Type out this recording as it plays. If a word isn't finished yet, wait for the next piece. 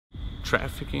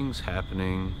Trafficking's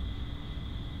happening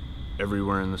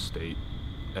everywhere in the state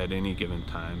at any given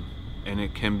time, and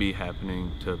it can be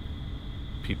happening to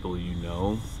people you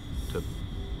know, to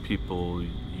people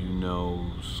you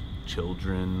know's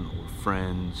children or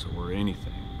friends or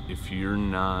anything. If you're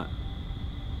not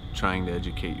trying to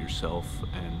educate yourself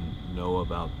and know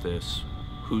about this,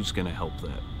 who's going to help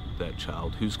that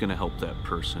child? Who's going to help that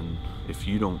person? If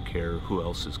you don't care, who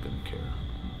else is going to care?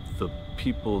 The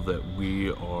people that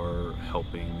we are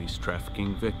helping, these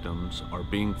trafficking victims, are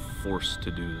being forced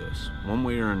to do this one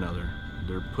way or another.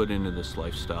 They're put into this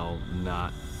lifestyle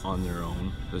not on their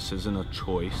own. This isn't a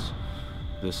choice.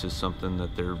 This is something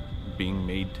that they're being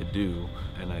made to do.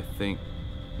 And I think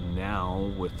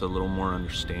now, with a little more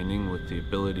understanding, with the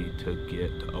ability to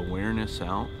get awareness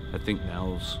out, I think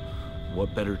now's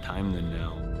what better time than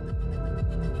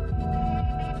now.